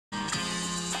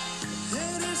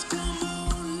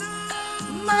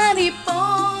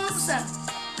mariposa.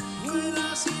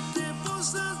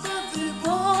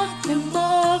 Boca en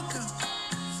boca.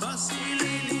 Fácil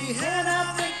y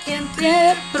ligera de quien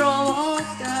te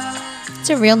provoca. It's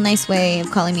a real nice way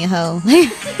of calling me a hoe.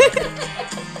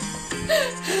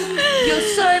 Yo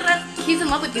soy He's in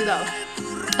love with you though.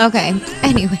 Okay.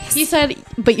 Anyways. He said,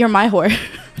 but you're my whore.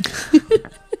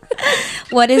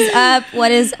 What is up?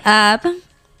 What is up?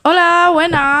 Hola,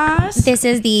 buenas. This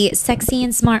is the Sexy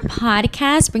and Smart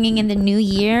podcast, bringing in the new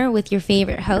year with your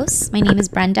favorite hosts. My name is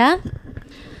Brenda.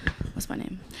 What's my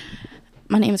name?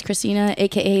 My name is Christina,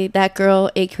 aka that girl,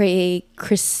 aka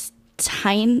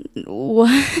Christine.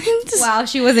 What? Wow,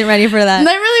 she wasn't ready for that.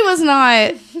 That really was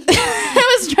not.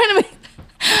 I was trying to make.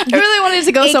 I really wanted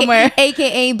to go somewhere.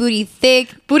 AKA Booty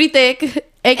Thick. Booty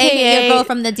Thick. AKA your girl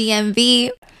from the DMV.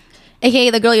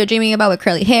 AKA the girl you're dreaming about with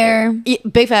curly hair. Yeah,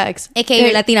 big facts. AKA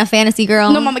your Latina fantasy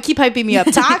girl. No, mama, keep hyping me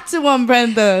up. Talk to him,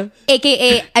 Brenda.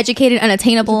 AKA educated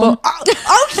unattainable.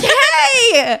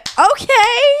 Okay. Okay.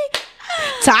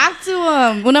 Talk to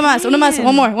him. Una más.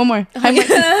 One more. High my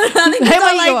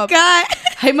ego up.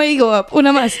 High my ego up.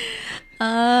 Una más.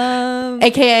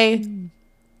 AKA.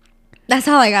 That's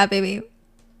all I got, baby.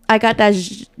 I got that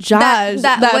jazz.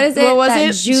 What is it? What was that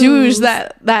it? Juice.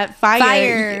 That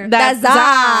fire. That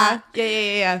za.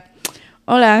 Yeah.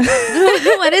 Hola.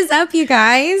 What is up, you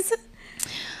guys?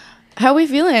 How are we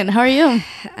feeling? How are you?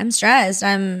 I'm stressed.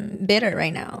 I'm bitter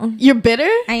right now. You're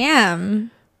bitter? I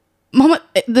am. Mama,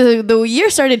 the year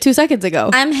started 2 seconds ago.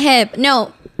 I'm hip.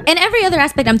 No, in every other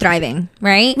aspect, I'm thriving,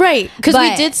 right? Right. Because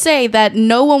we did say that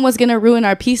no one was going to ruin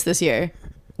our peace this year.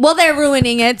 Well, they're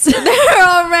ruining it. They're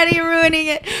already ruining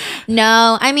it.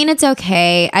 No, I mean, it's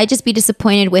okay. I just be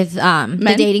disappointed with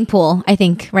the dating pool, I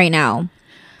think, right now.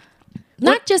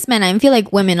 Not just men. I feel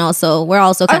like women also. We're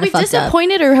also kind of fucked up. Are we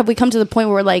disappointed or have we come to the point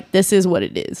where we're like, this is what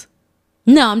it is?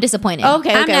 No, I'm disappointed.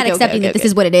 Okay, I'm not accepting that this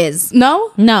is what it is.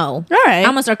 No? No. All right. I'm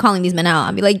going to start calling these men out.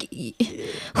 I'll be like,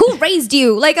 who raised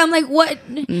you? Like, I'm like, what?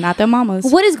 Not their mamas.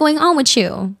 What is going on with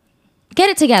you?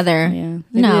 Get it together. Yeah.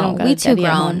 No, we too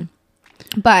grown.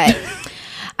 But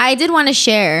I did want to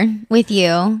share with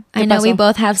you. I know we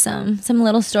both have some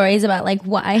little stories about like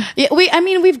why. Yeah,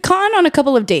 we've gone on a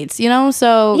couple of dates, you know.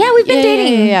 So yeah, we've been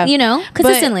dating, you know,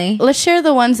 consistently. But let's share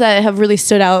the ones that have really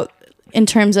stood out in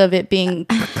terms of it being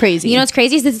crazy. You know what's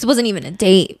crazy is this wasn't even a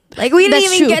date. Like we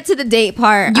didn't even get to the date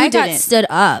part. I got stood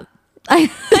up. I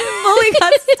fully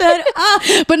got stood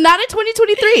up, but not in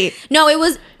 2023. No, it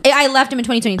was. I left him in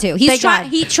 2022.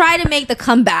 He tried to make the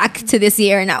comeback to this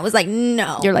year, and I was like,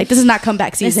 no. You're like, this is not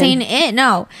comeback season. This ain't it.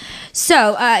 No.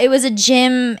 So it was a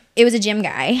gym. It was a gym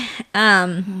guy.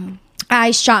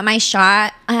 I shot my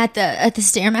shot at the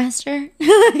Stairmaster.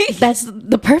 That's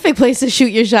the perfect place to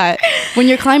shoot your shot when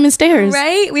you're climbing stairs.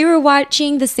 Right? We were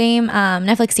watching the same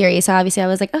Netflix series. So obviously I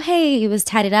was like, oh, hey, he was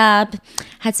tatted up.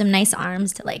 Had some nice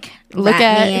arms to like look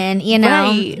at me in, you know?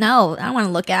 Right. No, I don't want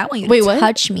to look at. I want you to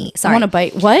touch me. Sorry. I want to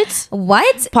bite. What?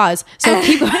 What? Pause. So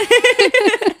keep going.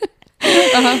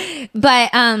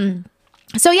 But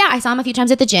so yeah, I saw him a few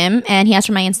times at the gym and he asked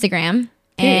for my Instagram.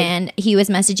 And he was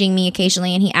messaging me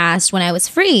occasionally and he asked when I was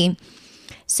free.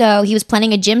 So he was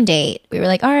planning a gym date. We were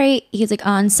like, all right. He was like,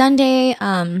 on Sunday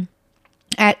at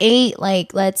 8,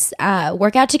 like, let's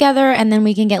work out together and then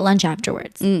we can get lunch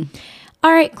afterwards.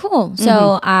 All right, cool.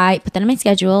 So I put that in my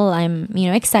schedule. I'm,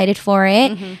 excited for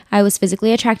it. I was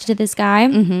physically attracted to this guy.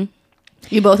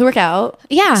 You both work out.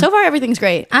 Yeah. So far, everything's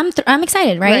great. I'm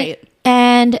excited, right?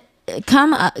 And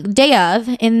come day of,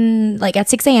 at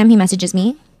 6 a.m., he messages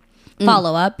me.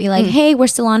 Follow up, be like, hey, we're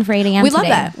still on for 8 a.m. We love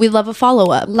that. We love a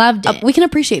follow up. Loved it. We can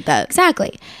appreciate that.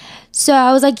 Exactly. So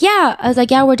I was like,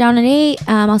 yeah, we're down at 8.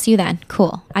 I'll see you then.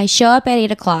 Cool. I show up at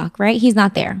 8 o'clock, right? He's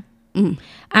not there.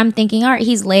 I'm thinking, all right,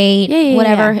 he's late,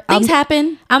 whatever. Yeah. Things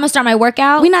happen. I'm going to start my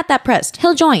workout. We're not that pressed.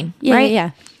 He'll join, right?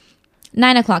 Yeah.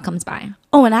 9 o'clock comes by.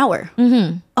 Oh, an hour.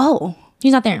 Oh.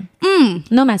 He's not there.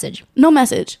 No message.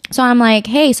 So I'm like,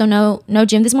 hey, so no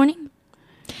gym this morning?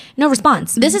 No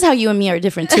response. This is how you and me are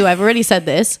different too. I've already said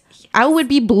this. I would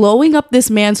be blowing up this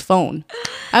man's phone.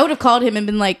 I would have called him and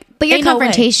been like, but you're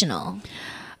confrontational.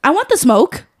 I want the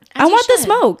smoke. I want the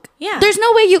smoke. Yeah. There's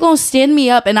no way you're going to stand me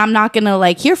up and I'm not going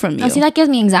to hear from you. Oh, see, that gives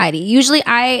me anxiety. Usually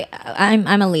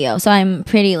I'm a Leo, so I'm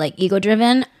pretty ego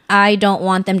driven. I don't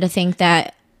want them to think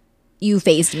that you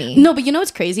faced me. No, but you know what's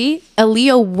crazy? A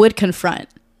Leo would confront.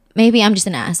 Maybe I'm just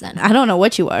an ass then. I don't know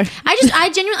what you are. I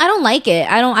genuinely, I don't like it.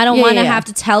 I don't want to have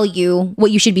to tell you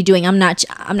what you should be doing. I'm not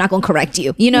going to correct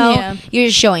you. You're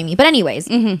just showing me. But anyways,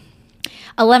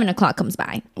 11 o'clock comes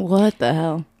by. What the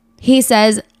hell? He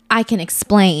says, I can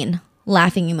explain,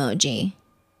 laughing emoji.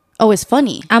 Oh, it's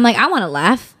funny. I'm like, I want to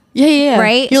laugh. Yeah.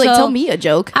 Right? You're like, So tell me a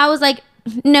joke. I was like,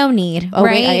 no need. Oh,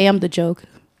 right? wait, I am the joke.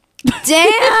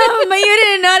 Damn, but you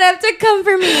did not have to come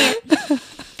for me.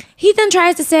 He then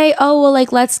tries to say, oh, well,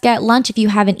 like, let's get lunch if you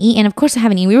haven't eaten. Of course I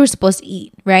haven't eaten. We were supposed to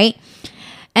eat, right?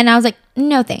 And I was like,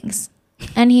 no, thanks.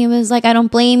 And he was like, I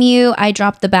don't blame you. I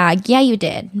dropped the bag. Yeah, you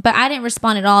did. But I didn't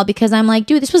respond at all because I'm like,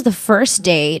 dude, this was the first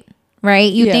date,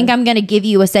 right? You think I'm going to give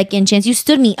you a second chance. You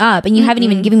stood me up and you haven't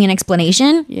even given me an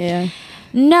explanation. Yeah.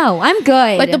 No, I'm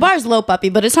good. Like, the bar's low, puppy,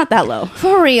 but it's not that low.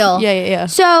 For real. Yeah.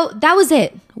 So that was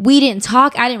it. We didn't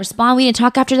talk. I didn't respond. We didn't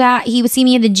talk after that. He would see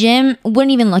me at the gym,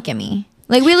 wouldn't even look at me.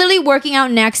 Like, we literally working out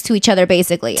next to each other,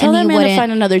 basically. Tell that and he man wouldn't. to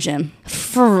find another gym.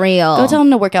 For real. Go tell him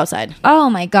to work outside. Oh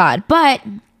my God. But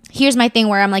here's my thing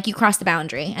where I'm like, you crossed the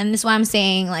boundary. And this is why I'm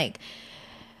saying, like,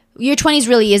 your 20s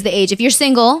really is the age. If you're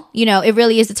single, you know, it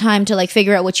really is the time to like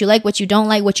figure out what you like, what you don't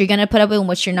like, what you're going to put up with and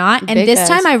what you're not. And this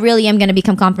time I really am going to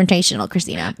become confrontational,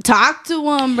 Christina. Talk to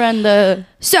him, Brenda.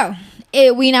 So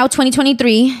we now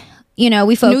 2023, you know,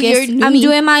 we focus. New year, new I'm me.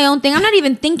 doing my own thing. I'm not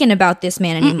even thinking about this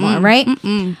man anymore, right?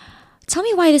 Tell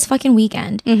me why this fucking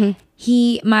weekend. On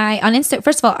Insta,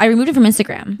 first of all, I removed him from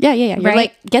Instagram. Yeah. You're Right?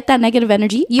 like, get that negative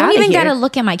energy. You don't outta even here. gotta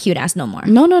look at my cute ass no more.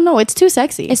 No. It's too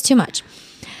sexy. It's too much.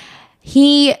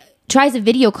 He tries to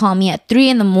video call me at 3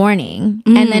 a.m.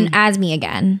 and then adds me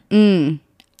again. I'm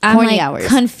Horny like hours.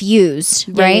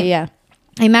 confused, right? Yeah.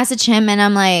 I message him and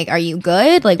I'm like, are you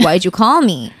good? Like, why'd you call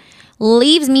me?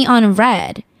 Leaves me on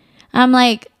red. I'm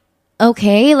like,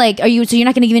 okay, like, so you're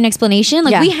not going to give me an explanation?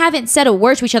 Like, Yeah. we haven't said a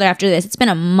word to each other after this. It's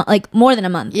been like more than a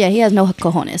month. Yeah, he has no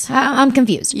cojones. I'm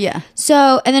confused. Yeah.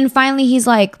 So, and then finally he's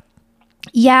like,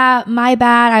 yeah, my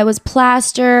bad. I was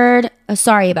plastered.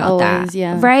 Sorry about Always, that.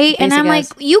 yeah. Right? And Basic I'm like,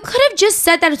 ass. you could have just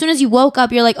said that as soon as you woke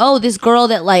up. You're like, oh, this girl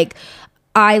that like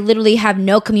I literally have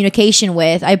no communication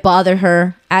with. I bother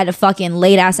her at a fucking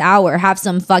late ass hour. Have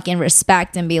some fucking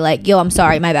respect and be like, yo, I'm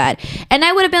sorry, my bad. And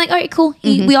I would have been like, all right, cool.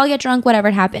 We all get drunk, whatever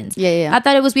it happens. Yeah. I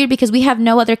thought it was weird because we have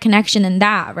no other connection than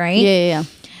that, right? Yeah.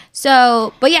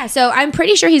 So, but yeah, so I'm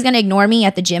pretty sure he's gonna ignore me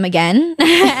at the gym again,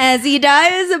 as he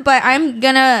does. But I'm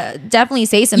gonna definitely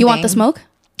say something. You want the smoke?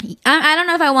 I don't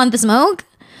know if I want the smoke.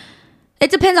 It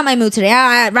depends on my mood today.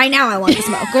 Right now, I want the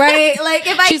smoke. Right? Like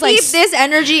if I She's keep like, this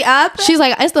energy up. She's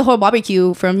like, it's the whole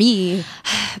barbecue for me.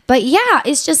 But yeah,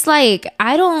 it's just like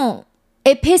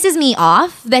It pisses me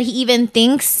off that he even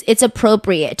thinks it's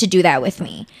appropriate to do that with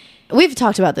me. We've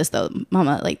talked about this though,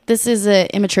 Mama. Like, this is an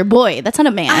immature boy. That's not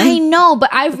a man. I know,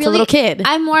 but I It's really a little kid.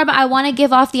 I'm more about I want to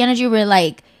give off the energy where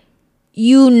like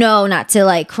you know not to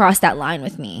like cross that line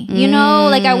with me. You know,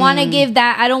 like I want to give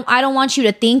that. I don't want you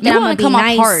to think that You I'm wanna gonna be come off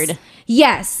nice. hard.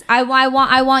 Yes, I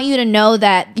want you to know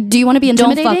that. Do you want to be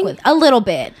Don't intimidating? fuck with a little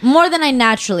bit more than I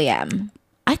naturally am.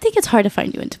 I think it's hard to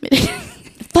find you intimidating.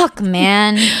 Fuck,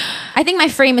 man. I think my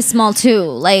frame is small too.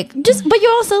 Like But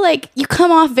you're also like, you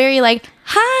come off very like,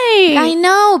 hi. I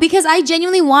know, because I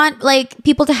genuinely want like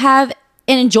people to have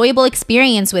an enjoyable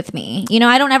experience with me. You know,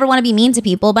 I don't ever want to be mean to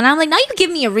people, but I'm like, now you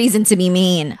give me a reason to be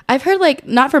mean. I've heard like,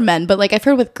 not for men, but like I've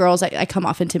heard with girls, I come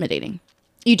off intimidating.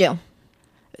 You do.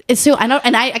 It's so,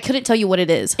 I couldn't tell you what it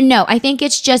is. No, I think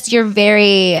it's just you're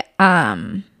very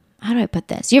how do I put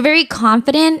this? You're very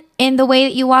confident in the way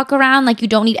that you walk around, like you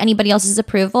don't need anybody else's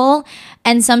approval,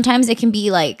 and sometimes it can be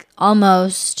like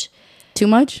almost Too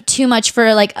much? too much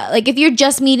for like if you're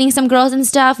just meeting some girls and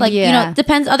stuff, like you know, Yeah. it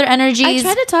depends other energies.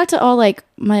 I try to talk to all like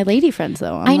my lady friends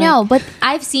though. I know, but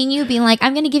I've seen you being like,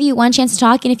 I'm gonna give you one chance to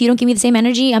talk, and if you don't give me the same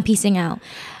energy, I'm piecing out.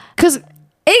 Because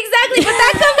Exactly, but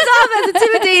that comes off as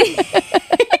intimidating.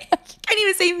 You can't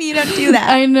even say me, you don't do that.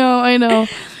 I know.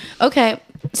 Okay.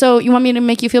 So you want me to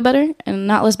make you feel better and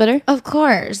not less better? Of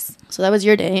course. So that was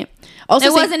your date. Also,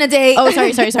 It wasn't a date. Oh,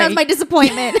 sorry. That was my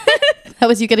disappointment. That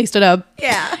was you getting stood up.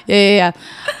 Yeah. Yeah.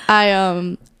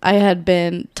 I had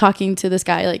been talking to this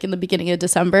guy like in the beginning of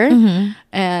December,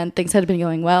 and things had been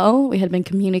going well. We had been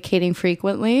communicating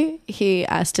frequently. He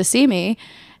asked to see me,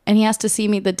 and he asked to see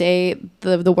me the day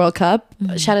the World Cup.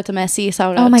 Shout out to Messi.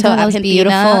 Shout out Oh my to God, that was Argentina.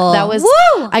 beautiful. That was.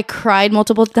 Woo! I cried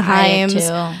multiple times.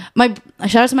 too. My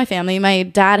shout out to my family. My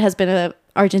dad has been a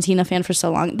Argentina fan for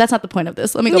so long. That's not the point of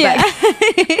this. Let me go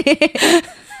back.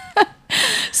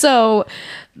 So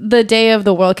the day of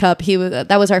the World Cup,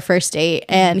 that was our first date,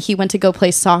 and he went to go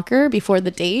play soccer before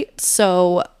the date.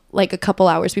 So like a couple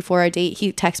hours before our date,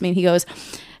 he texts me and he goes,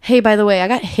 hey, by the way, I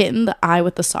got hit in the eye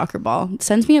with the soccer ball.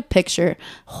 Sends me a picture.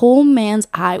 Whole man's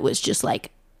eye was just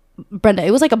like Brenda,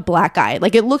 it was like a black eye.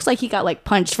 Like it looks like he got like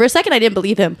punched. For a second I didn't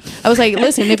believe him. I was like,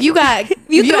 listen, if you got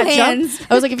you got jumped,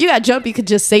 I was like, if you got jumped, you could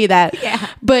just say that. Yeah.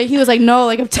 But he was like, no,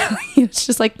 like I'm telling you, it's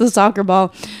just like the soccer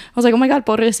ball. I was like, oh my God,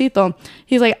 pobrecito.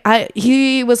 He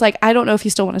was like, I don't know if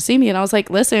you still want to see me. And I was like,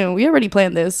 listen, we already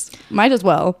planned this. Might as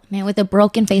well. Man, with a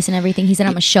broken face and everything, he said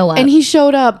I'm gonna show up. And he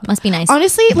showed up. Must be nice.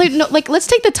 Honestly, like no, like let's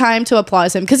take the time to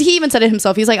applaud him, because he even said it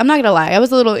himself. He's like, I'm not gonna lie, I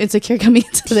was a little insecure coming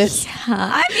into this.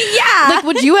 I mean, yeah. Like,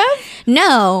 would you have?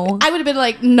 No. I would have been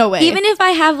like, no way. Even if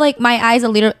I have like my eyes a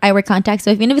little, I wear contacts,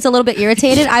 so even if it's a little bit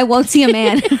irritated, I won't see a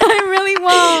man. I really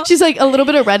won't. She's like a little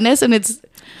bit of redness, and it's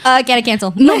gotta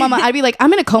cancel. no, mama. I'd be like,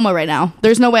 I'm in a coma right now.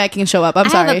 There's no way I can show up. I'm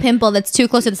sorry. I have a pimple that's too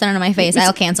close to the center of my face.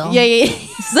 I'll cancel. Yeah.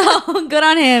 So good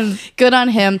on him. Good on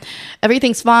him.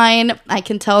 Everything's fine. I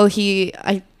can tell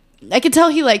I could tell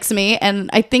he likes me, and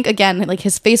I think again, like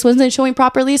his face wasn't showing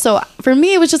properly. So for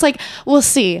me, it was just like, we'll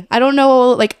see. I don't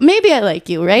know. Like maybe I like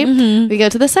you, right? Mm-hmm. We go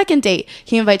to the second date.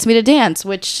 He invites me to dance,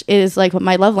 which is like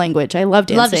my love language. I love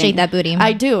dancing. Love to shake that booty.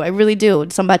 I do. I really do.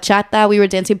 Some bachata. We were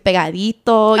dancing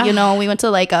pegadito. You know, we went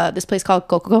to like this place called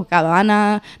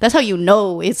Cabron. That's how you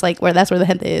know it's like that's where the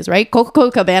gente is, right?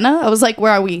 Cabana. I was like,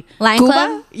 where are we? Lion Cuba?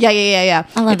 Club? Yeah.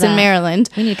 I love it's that. in Maryland.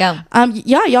 We need to go.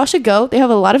 Yeah, y'all should go. They have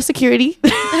a lot of security.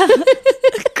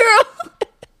 Girl.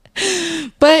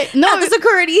 But no, the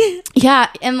security. Yeah,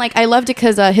 and like I loved it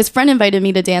because his friend invited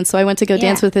me to dance, so I went to go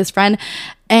dance with his friend.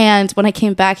 And when I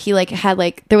came back, he like had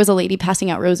like there was a lady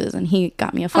passing out roses, and he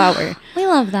got me a flower. We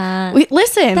love that.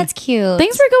 Listen, that's cute.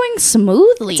 Things were going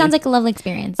smoothly. It sounds like a lovely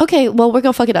experience. Okay, well we're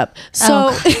gonna fuck it up.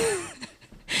 So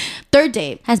third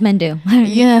date, as men do.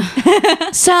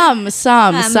 Yeah, some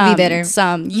be bitter.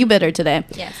 Some you bitter today.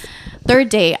 Yes. Third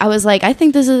date, I was like, I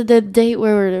think this is the date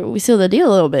where we seal the deal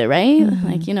a little bit, right? Mm-hmm.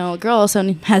 Like, you know, a girl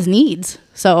also has needs.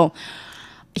 So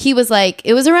he was like,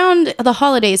 it was around the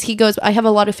holidays. He goes, I have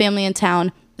a lot of family in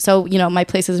town. So, you know, my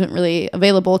place isn't really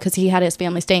available because he had his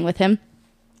family staying with him.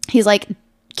 He's like,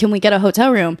 can we get a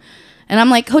hotel room? And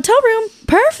I'm like, hotel room?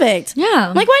 Perfect. Yeah.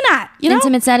 I'm like, why not? You know?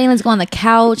 Intimate setting. Let's go on the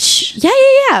couch.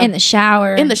 Yeah. In the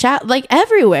shower. Like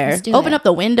everywhere. Let's do Open it. up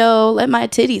the window. Let my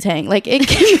titties hang. Like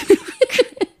it.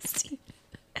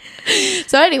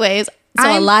 So anyways,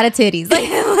 a lot of titties.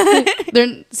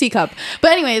 They're C cup.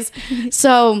 But anyways,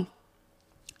 so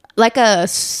like a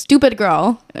stupid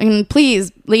girl, and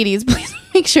please, ladies, please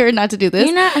make sure not to do this.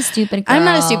 You're not a stupid girl. I'm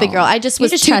not a stupid girl. I just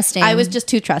was just too trusting. I was just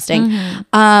too trusting.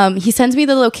 Mm-hmm. He sends me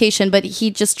the location, but he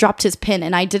just dropped his pin,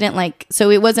 and I didn't like. So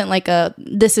it wasn't like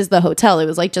this is the hotel. It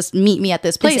was like, just meet me at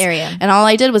this place. This area. And all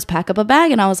I did was pack up a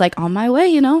bag, and I was like on my way,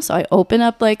 you know. So I open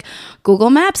up like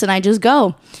Google Maps, and I just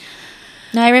go.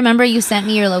 No, I remember you sent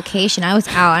me your location. I was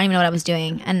out. I don't even know what I was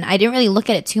doing. And I didn't really look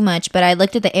at it too much, but I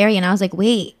looked at the area and I was like,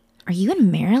 wait, are you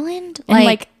in Maryland?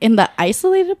 Like in the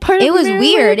isolated part of it was Maryland?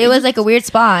 weird. It was like a weird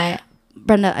spot.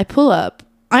 Brenda, I pull up.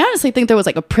 I honestly think there was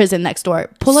like a prison next door.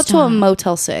 Pull up to a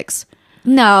Motel 6.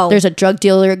 No. There's a drug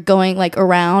dealer going like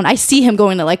around. I see him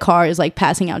going to like cars, like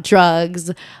passing out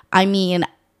drugs. I mean,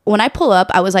 when I pull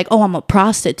up, I was like, oh, I'm a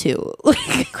prostitute.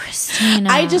 Christina.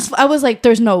 I was like,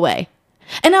 there's no way.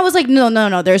 And I was like,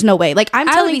 no, there's no way. Like I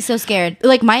would be so scared.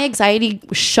 Like my anxiety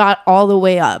shot all the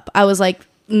way up. I was like,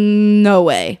 no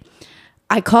way.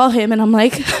 I call him and I'm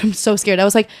like, I'm so scared. I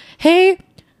was like, hey,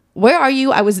 where are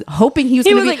you? I was hoping he was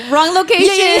like, wrong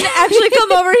location. Yeah. Actually,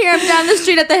 come over here. I'm down the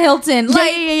street at the Hilton.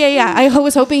 Like, yeah. I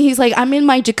was hoping he's like, I'm in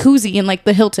my jacuzzi in like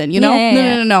the Hilton, you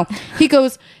know? No. He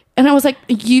goes, and I was like,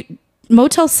 you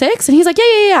Motel 6? And he's like,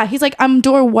 yeah. He's like, I'm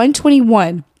door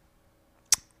 121.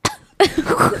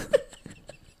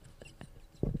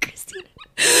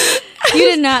 You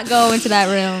did not go into that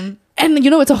room. And you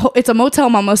know, it's a motel,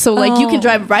 mama. So like you can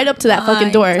drive right up to that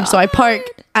fucking door. God. So I park,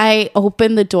 I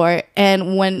open the door,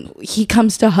 and when he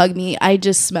comes to hug me, I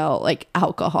just smell like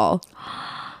alcohol.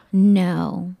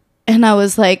 No. And I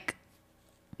was like,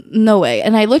 no way.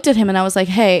 And I looked at him and I was like,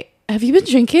 hey, have you been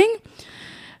drinking?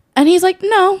 And he's like,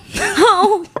 no.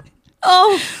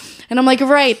 Oh. And I'm like,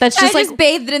 right. That's just I just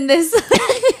bathed in this.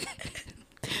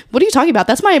 What are you talking about?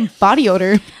 That's my body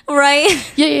odor.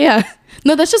 Right? Yeah.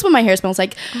 No, that's just what my hair smells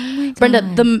like. Oh my God.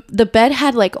 Brenda, the bed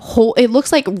had like it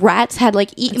looks like rats had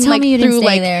like eaten like through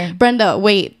like there. Brenda,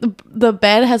 wait. The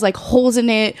bed has like holes in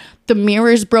it. The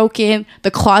mirror's broken.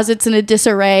 The closet's in a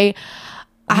disarray.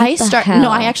 I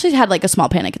actually had like a small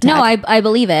panic attack. No, I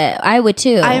believe it. I would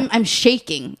too. I'm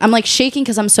shaking. I'm like shaking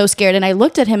because I'm so scared. And I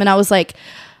looked at him and I was like,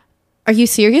 are you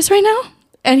serious right now?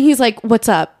 And he's like, what's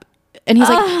up? And he's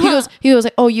like, he goes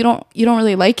like, oh, you don't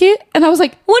really like it? And I was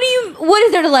like, what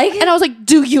is there to like? And I was like,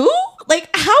 do you? Like,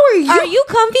 how are you? Are you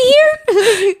comfy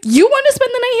here? You want to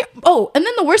spend the night here? Oh, and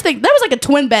then the worst thing, that was like a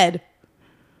twin bed.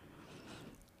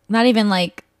 Not even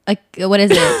like what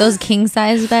is it? Those king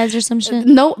size beds or some shit?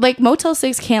 No, like Motel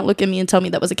 6 can't look at me and tell me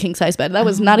that was a king size bed. That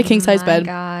was not a king size bed.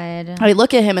 God. I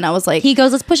look at him and I was like, He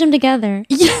goes, let's push them together.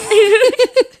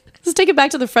 let's take it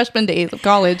back to the freshman days of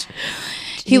college.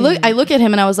 I look at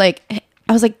him and I was like,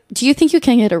 do you think you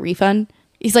can get a refund?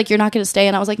 He's like, you're not going to stay?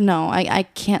 And I was like, no, I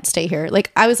can't stay here.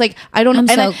 Like, I was like, I don't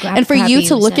know. And for you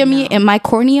to look at me in my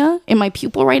cornea, in my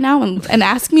pupil right now and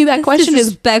ask me that question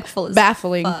is baffling.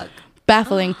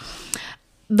 Baffling.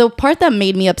 The part that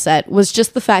made me upset was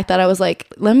just the fact that I was like,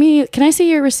 can I see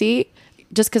your receipt?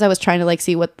 Just because I was trying to like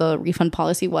see what the refund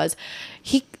policy was.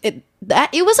 It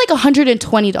was like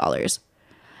 $120.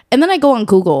 And then I go on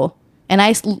Google and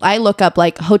I look up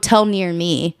like hotel near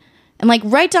me. And like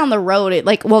right down the road,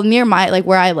 near my, like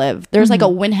where I live, there's like a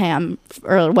Wyndham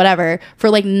or whatever for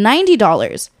like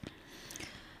 $90.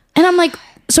 And I'm like,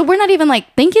 so we're not even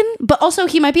like thinking, but also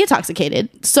he might be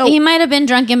intoxicated. So he might have been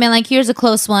drunk and been like, here's a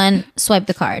close one, swipe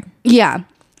the card. Yeah.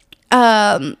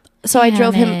 So I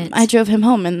drove him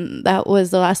home and that was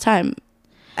the last time.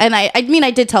 And I mean,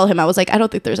 I did tell him, I was like, I don't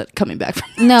think there's a coming back from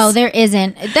this. No, there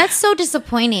isn't. That's so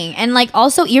disappointing. And like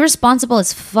also irresponsible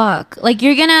as fuck. Like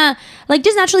you're gonna, like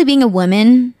just naturally being a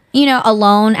woman, you know,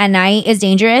 alone at night is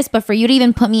dangerous. But for you to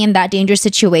even put me in that dangerous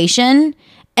situation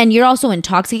and you're also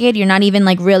intoxicated, you're not even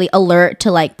like really alert to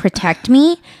like protect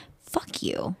me. Fuck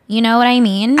you. You know what I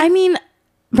mean? I mean,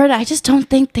 Berta, I just don't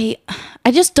think the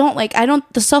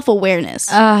self-awareness.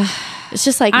 It's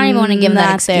just like, I don't even want to give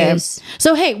that excuse. There.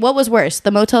 So, hey, what was worse?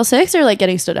 The Motel 6 or like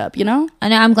getting stood up, you know? I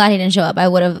know, I'm glad he didn't show up. I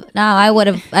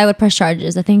would press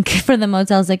charges, I think, for the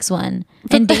Motel 6 one.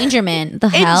 Endangerment. The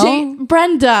hell?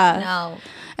 Brenda. No.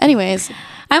 Anyways.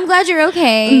 I'm glad you're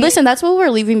okay. Listen, that's what we're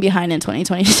leaving behind in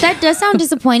 2020. That does sound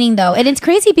disappointing though. And it's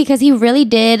crazy because he really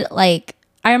did like,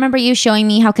 I remember you showing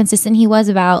me how consistent he was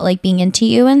about like being into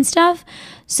you and stuff.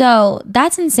 So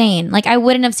that's insane. Like I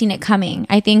wouldn't have seen it coming.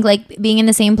 I think like being in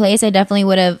the same place, I definitely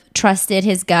would have trusted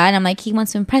his gut. I'm like, he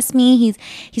wants to impress me.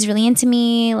 He's really into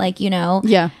me. Like, you know.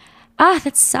 Yeah.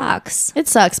 That sucks. It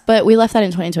sucks, but we left that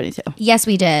in 2022. Yes,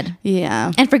 we did.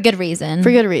 Yeah. And for good reason.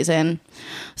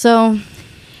 So,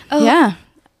 yeah.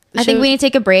 I think we need to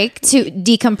take a break to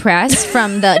decompress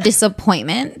from the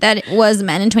disappointment that it was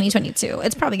men in 2022.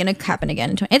 It's probably going to happen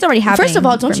again. It's already happening. First of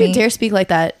all, don't you dare speak like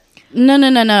that. No.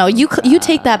 You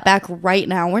take that back right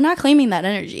now. We're not claiming that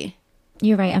energy.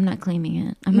 You're right. I'm not claiming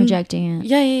it. I'm rejecting it.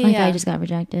 Yeah. Like I just got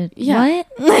rejected. Yeah.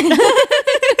 What?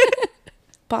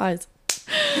 Pause.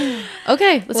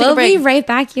 Okay, let's take a break. We'll be right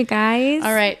back, you guys.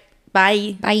 All right.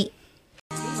 Bye. Bye.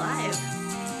 Live.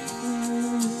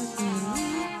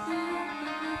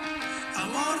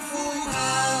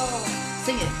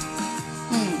 Sing it.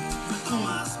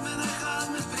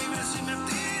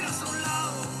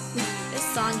 This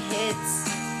song hits.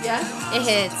 Yeah? It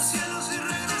hits.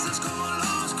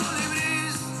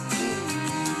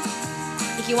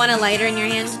 If you want a lighter in your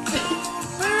hand.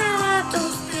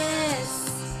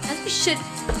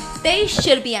 They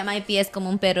should be at my pies como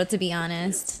un perro, to be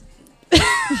honest.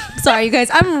 Sorry, you guys.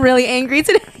 I'm really angry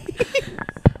today.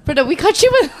 Brenda, we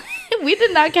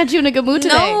did not catch you in a good mood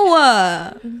today.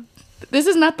 No. This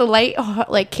is not the light,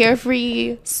 like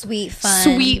carefree, sweet,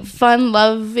 fun,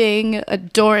 loving,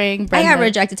 adoring Brenda. I got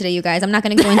rejected today, you guys. I'm not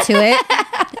going to go into it.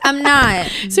 I'm not.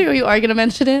 So you are going to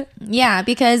mention it? Yeah,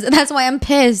 because that's why I'm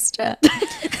pissed.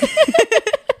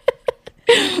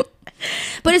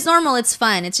 But it's normal. It's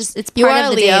fun. It's part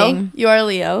of the dating. You are a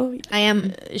Leo. I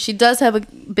am. She does have a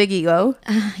big ego.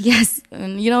 Yes.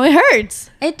 And, you know, it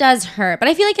hurts. It does hurt. But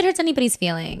I feel like it hurts anybody's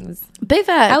feelings. Big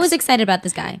facts. I was excited about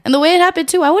this guy. And the way it happened,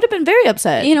 too, I would have been very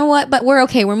upset. You know what? But we're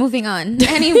okay. We're moving on.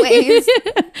 Anyways.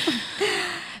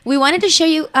 We wanted to show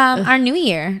you our new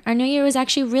year. Our new year was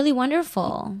actually really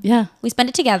wonderful. Yeah. We spent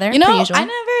it together. You know, I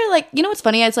never, like, you know what's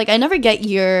funny? It's like, I never get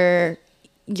your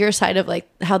side of like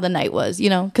how the night was, you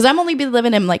know, because I'm only been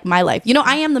living in like my life, you know.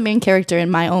 I am the main character in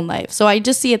my own life, so I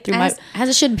just see it through as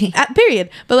it should be, period.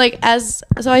 But like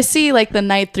so I see like the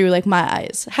night through like my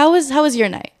eyes. How was your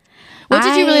night? What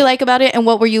did you really like about it, and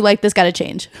what were you like, this gotta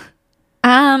change?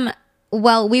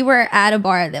 Well, we were at a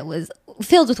bar that was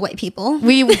filled with white people.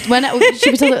 We went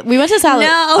to salad.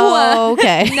 No. Oh,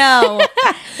 okay. No.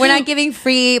 We're not giving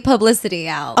free publicity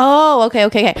out. Oh,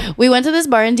 okay. We went to this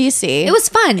bar in DC. It was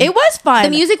fun. The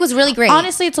music was really great.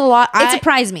 Honestly, it's a lot. It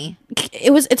surprised me.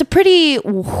 It's a pretty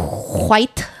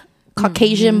white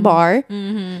Caucasian bar.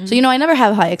 Mm-hmm. So, you know, I never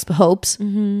have high hopes.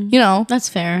 Mm-hmm. You know. That's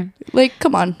fair. Like,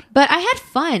 come on. But I had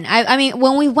fun. I mean,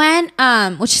 when we went,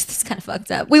 which is kind of fucked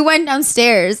up, we went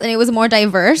downstairs and it was more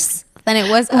diverse. than it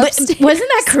was upstairs. Wasn't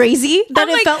that crazy? That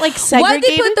it felt like segregated. Why'd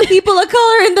they put the people of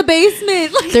color in the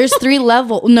basement? Like, there's 3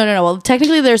 levels. No. Well,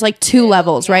 technically there's like 2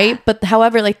 levels, right? But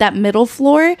however, like that middle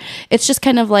floor, it's just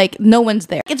kind of like no one's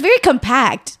there. It's very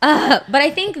compact. but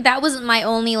I think that was my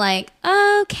only like,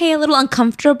 okay, a little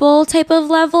uncomfortable type of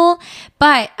level.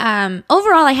 But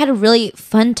overall, I had a really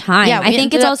fun time. Yeah, I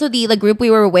think it's also the group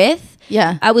we were with.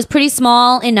 Yeah. I was pretty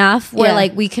small enough where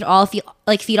like we could all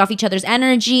feed off each other's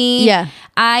energy. Yeah.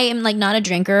 I am like not a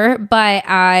drinker, but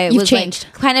You've was changed.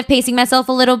 Like kind of pacing myself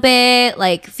a little bit,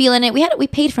 like feeling it. We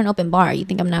paid for an open bar. You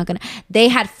think I'm not gonna? They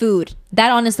had food.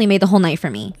 That honestly made the whole night for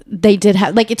me. They did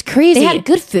have, like, it's crazy. They had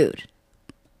good food.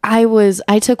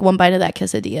 I took one bite of that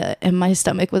quesadilla and my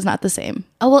stomach was not the same.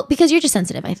 Oh, well, because you're just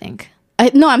sensitive, I think.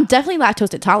 No, I'm definitely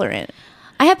lactose intolerant.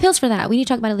 I have pills for that. We need to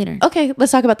talk about it later. Okay,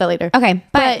 let's talk about that later. Okay,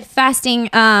 but fasting.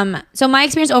 So my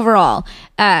experience overall,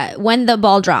 when the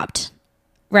ball dropped,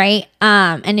 right?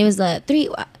 And it was the 3.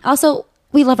 Also,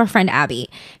 we love our friend Abby.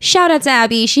 Shout out to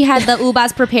Abby. She had the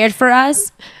ubas prepared for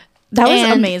us. That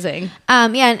was amazing.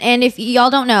 Yeah, and if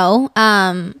y'all don't know,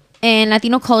 in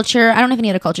Latino culture, I don't know if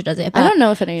any other culture does it. But I don't know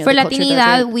if any other culture does it. For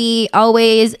Latinidad, we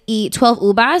always eat 12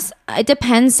 uvas. It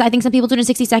depends. I think some people do it in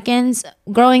 60 seconds.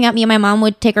 Growing up, me and my mom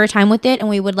would take our time with it, and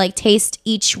we would like taste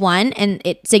each one, and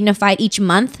it signified each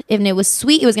month. If it was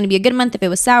sweet, it was going to be a good month. If it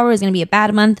was sour, it was going to be a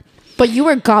bad month. But you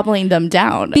were gobbling them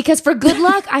down. Because for good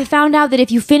luck, I found out that if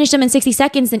you finish them in 60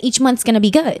 seconds, then each month's going to be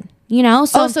good. You know?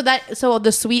 So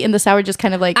the sweet and the sour just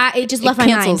kind of like it just left my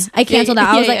mind. I canceled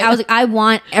out. I was like, I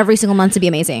want every single month to be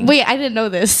amazing. Wait, I didn't know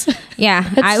this. Yeah.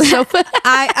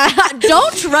 I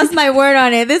don't trust my word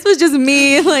on it. This was just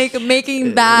me like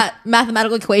making that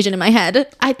mathematical equation in my head.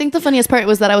 I think the funniest part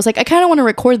was that I was like, I kind of want to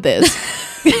record this.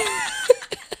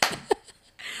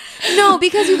 No,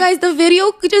 because you guys, the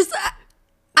video just...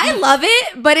 I love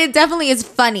it, but it definitely is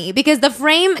funny because the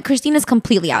frame, Christina's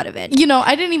completely out of it. You know,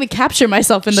 I didn't even capture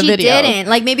myself in the video. She didn't.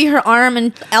 Like maybe her arm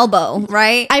and elbow,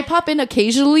 right? I pop in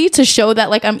occasionally to show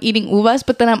that like I'm eating uvas,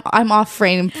 but then I'm off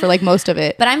frame for like most of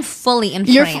it. But I'm fully in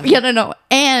frame. No.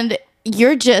 And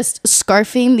you're just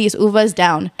scarfing these uvas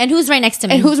down. And who's right next to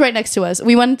me? And who's right next to us?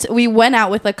 We went out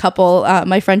with a couple,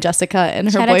 my friend Jessica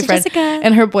and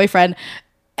her boyfriend.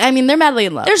 I mean, they're madly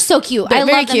in love. They're so cute. I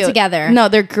love them together. No,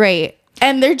 they're great.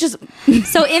 And they're just...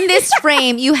 So in this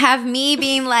frame, you have me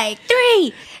being like,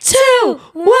 3, 2,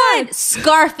 1,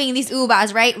 scarfing these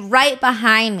ubas, right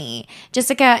behind me.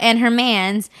 Jessica and her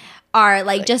mans are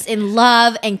like just in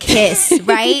love and kiss,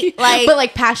 right? Like, but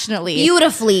like passionately,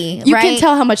 beautifully. You can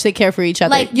tell how much they care for each other.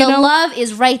 Like the love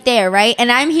is right there, right?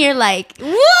 And I'm here like,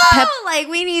 whoa! Like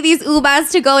we need these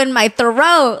ubas to go in my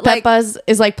throat. Pepas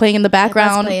is like playing in the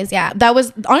background. Plays, yeah. That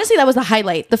was honestly the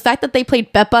highlight. The fact that they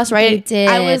played Pepas, right? They did.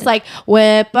 I was like,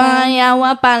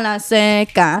 agua la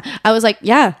seca. I was like,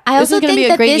 yeah, this is gonna be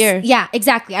a great year. Yeah,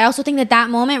 exactly. I also think that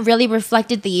moment really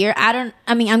reflected the year. I'm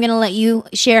gonna let you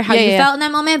share how you felt in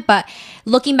that moment, but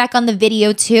looking back on the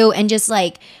video too, and just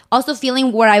like also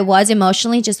feeling where I was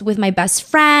emotionally, just with my best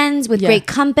friends, with great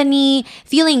company,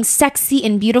 feeling sexy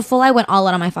and beautiful. I went all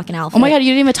out on my fucking outfit. Oh my god, you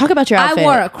didn't even talk about your outfit. I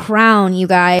wore a crown, you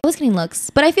guys. I was getting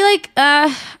looks, but I feel like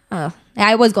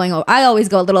I was going over. I always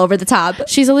go a little over the top.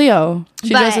 She's a Leo. She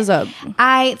dresses up.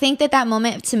 I think that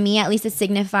moment, to me at least, it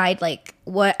signified like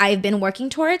what I've been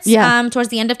working towards. Towards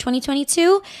the end of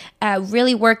 2022,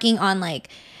 really working on like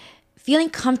feeling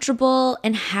comfortable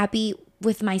and happy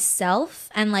with myself,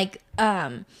 and like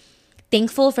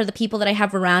thankful for the people that I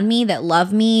have around me that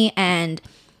love me, and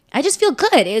I just feel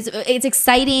good. It's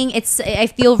exciting. I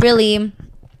feel really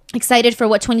excited for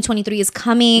what 2023 is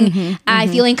coming. I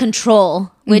feel in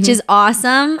control, which is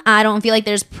awesome. I don't feel like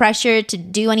there's pressure to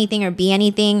do anything or be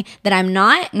anything that I'm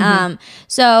not.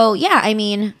 So yeah, I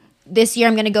mean, this year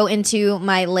I'm gonna go into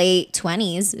my late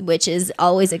 20s, which is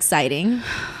always exciting.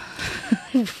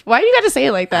 Why do you got to say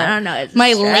it like that? I don't know. It's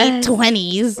my late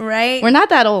 20s. Right? We're not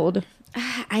that old.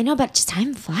 I know, but just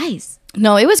time flies.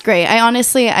 No, it was great.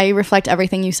 I reflect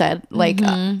everything you said. Like,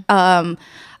 I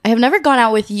have never gone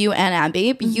out with you and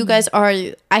Abby. But you guys are,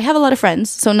 I have a lot of friends,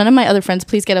 so none of my other friends,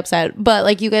 please get upset. But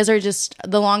like, you guys are just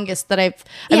the longest that I've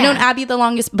known Abby the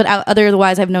longest, but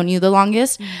otherwise I've known you the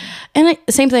longest. And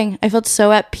same thing. I felt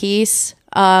so at peace.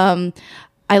 I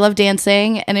love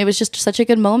dancing, and it was just such a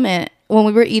good moment. When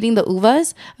we were eating the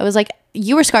uvas, I was like,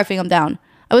 you were scarfing them down.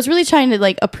 I was really trying to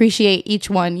like appreciate each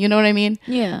one. You know what I mean?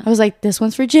 Yeah. I was like, this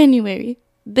one's for January.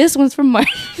 This one's for March.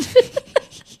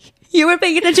 You were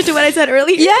paying attention to what I said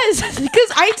earlier? Yes,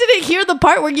 because I didn't hear the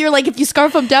part where you're like, if you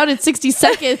scarf them down in 60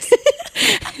 seconds,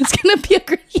 it's going to be a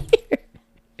great year.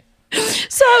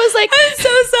 So I was like, I'm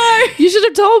so sorry. You should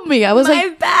have told me. I was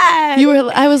My bad.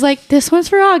 I was like, this one's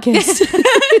for August.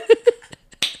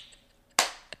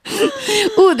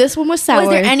 Ooh, this one was sour. Was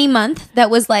there any month that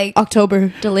was like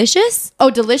October? delicious? Oh,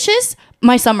 delicious.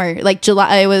 My summer, like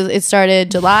July. It started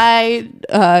July,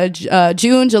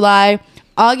 June, July.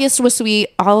 August was sweet.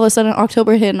 All of a sudden,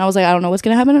 October hit, and I was like, I don't know what's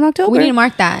gonna happen in October. We need to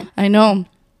mark that. I know.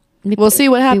 We'll see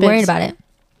what happens. Be worried about it.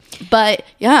 But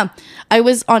yeah, I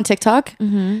was on TikTok.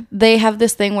 They have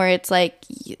this thing where it's like,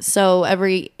 so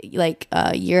every like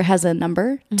year has a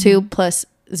number. 2 plus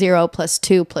 0 plus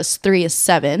 2 plus 3 is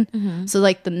 7. So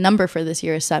like the number for this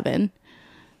year is 7,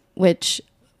 which.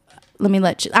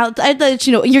 I'll let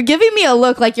you know. You're giving me a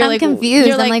look like you're I'm like confused.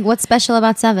 You're I'm like, what's special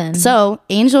about 7? So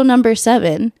angel number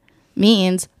 7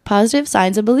 means positive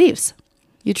signs and beliefs.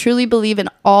 You truly believe in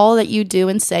all that you do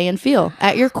and say and feel.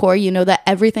 At your core, you know that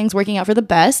everything's working out for the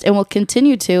best and will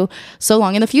continue to so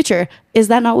long in the future. Is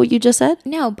that not what you just said?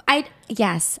 No,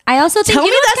 yes. I also think Tell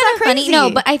me that's kind not of funny. crazy. No,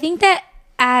 but I think that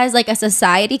as like a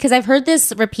society, because I've heard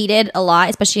this repeated a lot,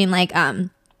 especially in like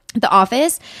The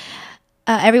Office.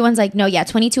 Everyone's like, no, yeah,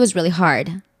 22 is really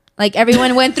hard. Like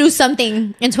everyone went through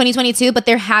something in 2022, but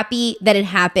they're happy that it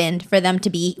happened for them to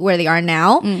be where they are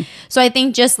now. So I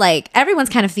think just like everyone's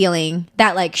kind of feeling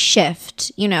that like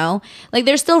shift, you know, like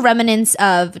there's still remnants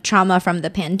of trauma from the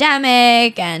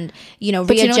pandemic and, you know,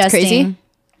 But readjusting. you know what's crazy?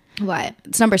 What?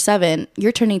 It's number 7.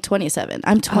 You're turning 27.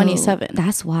 I'm 27. Oh,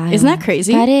 that's wild. Isn't that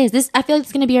crazy? That is. This. I feel like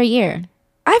it's going to be our year.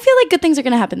 I feel like good things are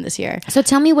going to happen this year. So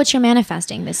tell me what you're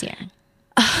manifesting this year.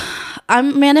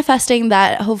 I'm manifesting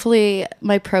that hopefully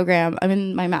my program, I'm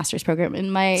in my master's program,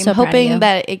 and I'm So proud of you. hoping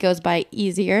that it goes by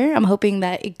easier. I'm hoping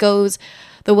that it goes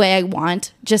the way I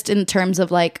want, just in terms of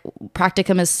like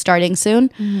practicum is starting soon.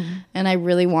 And I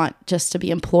really want just to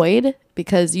be employed,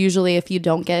 because usually if you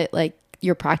don't get like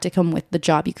your practicum with the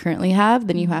job you currently have,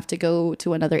 then you have to go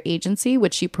to another agency,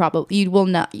 which you probably will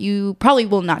not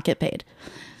get paid.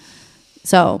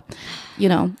 So, you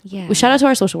know, we shout out to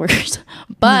our social workers,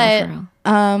 but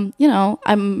you know,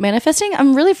 I'm manifesting.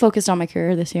 I'm really focused on my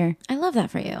career this year. I love that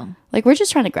for you. Like we're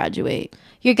just trying to graduate.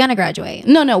 You're gonna graduate.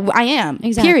 No, I am.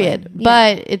 Exactly. Period. Yeah.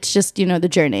 But it's just, you know, the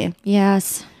journey.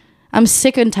 Yes. I'm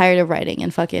sick and tired of writing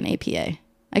in fucking APA.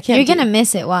 I can't. You're gonna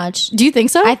miss it. Watch. Do you think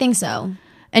so? I think so.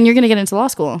 And you're gonna get into law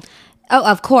school. Oh,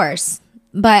 of course.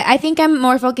 But I think I'm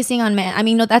more focusing on I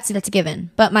mean, no, that's a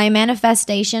given. But my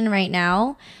manifestation right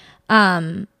now,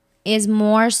 is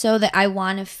more so that I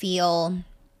want to feel.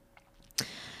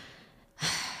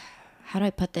 How do I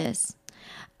put this?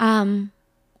 I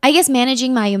guess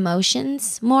managing my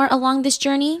emotions more along this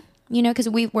journey, you know, because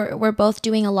we're both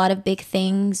doing a lot of big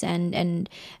things, and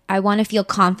I want to feel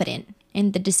confident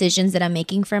in the decisions that I'm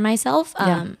making for myself,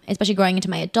 especially growing into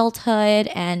my adulthood.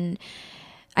 And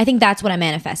I think that's what I'm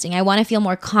manifesting. I want to feel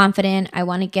more confident. I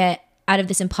want to get out of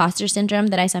this imposter syndrome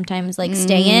that I sometimes like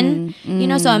stay in, you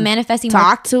know, so I'm manifesting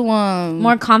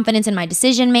more confidence in my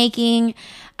decision making.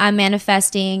 I'm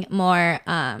manifesting more,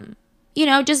 you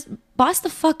know, just boss the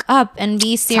fuck up and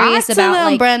be serious about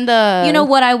like, Brenda, you know,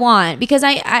 what I want, because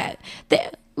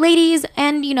the ladies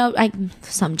and, you know,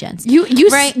 some gents,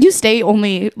 you stay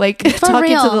only like for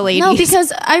talking real. to the ladies. No,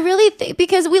 because I really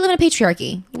because we live in a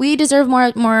patriarchy. We deserve more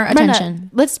attention.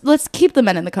 Brenda, let's keep the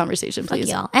men in the conversation, please.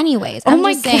 Fuck y'all. Anyways, Oh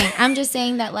my God. I'm just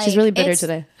saying that like She's really bitter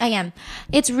today. I am.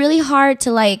 It's really hard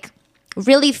to like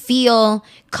really feel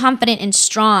confident and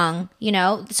strong, you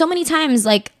know. So many times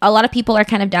like a lot of people are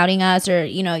kind of doubting us, or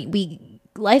you know,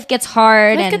 life gets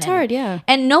hard. Yeah.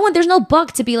 And there's no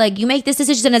book to be like, you make this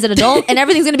decision as an adult and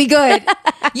everything's gonna be good.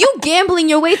 You gambling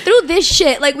your way through this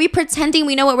shit. Like we pretending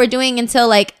we know what we're doing until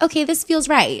like, okay, this feels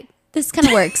right. This kind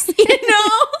of works. You know?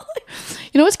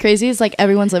 You know what's crazy is like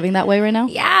everyone's living that way right now.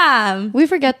 Yeah. We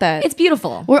forget that. It's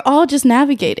beautiful. We're all just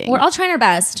navigating. We're all trying our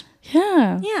best.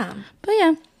 Yeah. Yeah. But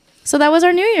yeah. So that was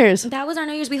our New Year's. That was our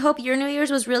New Year's. We hope your New Year's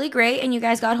was really great and you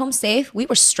guys got home safe. We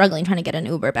were struggling trying to get an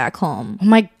Uber back home.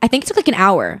 I think it took like an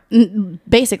hour.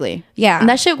 Basically. Yeah. And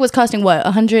that shit was costing what?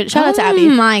 100? Shout out to Abby. Oh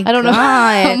my God. I don't know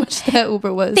how much that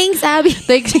Uber was. Thanks, Abby.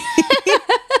 Thank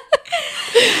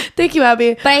you,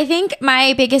 Abby. But I think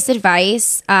my biggest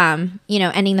advice, you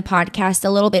know, ending the podcast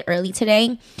a little bit early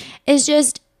today, is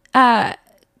just tell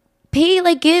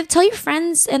your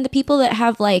friends and the people that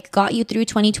have like got you through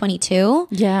 2022.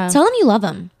 Yeah. Tell them you love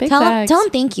them. Tell them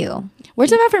thank you.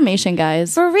 Words of affirmation,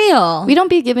 guys. For real. We don't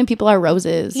be giving people our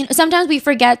roses. You know, sometimes we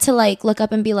forget to like look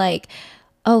up and be like,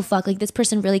 oh fuck, like this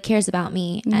person really cares about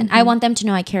me, and I want them to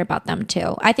know I care about them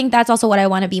too. I think that's also what I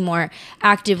want to be more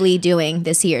actively doing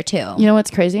this year too. You know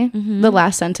what's crazy? The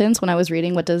last sentence when I was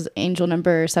reading what does angel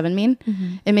number 7 mean?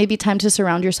 It may be time to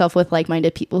surround yourself with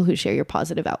like-minded people who share your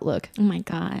positive outlook. Oh my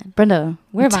God. Brenda,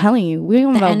 I'm telling you, we're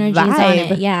on a energy's on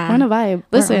vibe. it, yeah. We're on a vibe.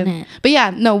 We're Listen. on it. But yeah,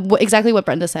 no, exactly what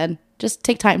Brenda said. just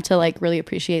take time to like really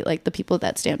appreciate like the people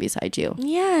that stand beside you.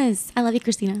 Yes. I love you,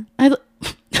 Christina.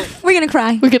 We're gonna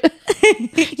cry.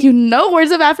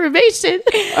 Words of affirmation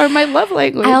are my love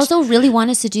language. I also really want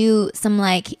us to do some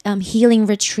like healing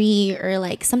retreat or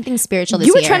like something spiritual this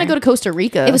year. You were trying to go to Costa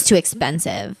Rica. It was too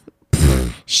expensive.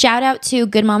 Shout out to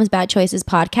Good Moms Bad Choices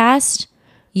podcast.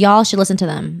 Y'all should listen to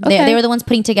them. Okay. They were the ones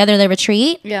putting together the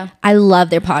retreat. Yeah. I love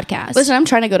their podcast. Listen, I'm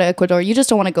trying to go to Ecuador. You just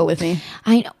don't want to go with me.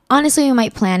 Honestly, we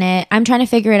might plan it. I'm trying to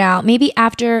figure it out. Maybe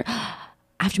after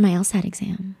my LSAT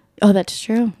exam. Oh, that's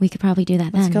true. We could probably do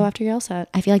that then. Let's go after your LSAT.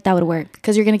 I feel like that would work.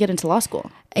 Because you're going to get into law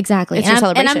school. Exactly. It's your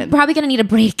celebration. And I'm probably going to need a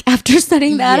break after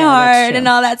studying that hard and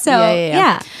all that. So,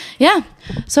 yeah.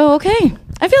 So, okay.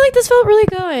 I feel like this felt really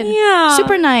good. Yeah.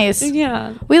 Super nice.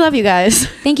 Yeah. We love you guys.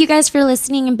 Thank you guys for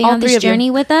listening and being on this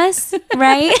journey with us.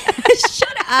 Right?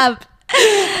 Shut up.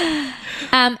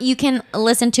 You can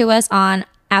listen to us on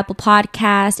Apple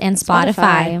Podcast and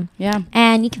Spotify. Yeah.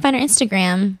 And you can find our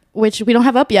Instagram. Which we don't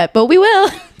have up yet, but we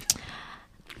will.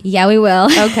 Yeah, we will.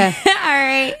 Okay. All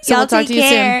right. So Y'all we'll talk to you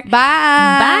care. soon.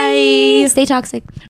 Bye. Bye. Stay toxic.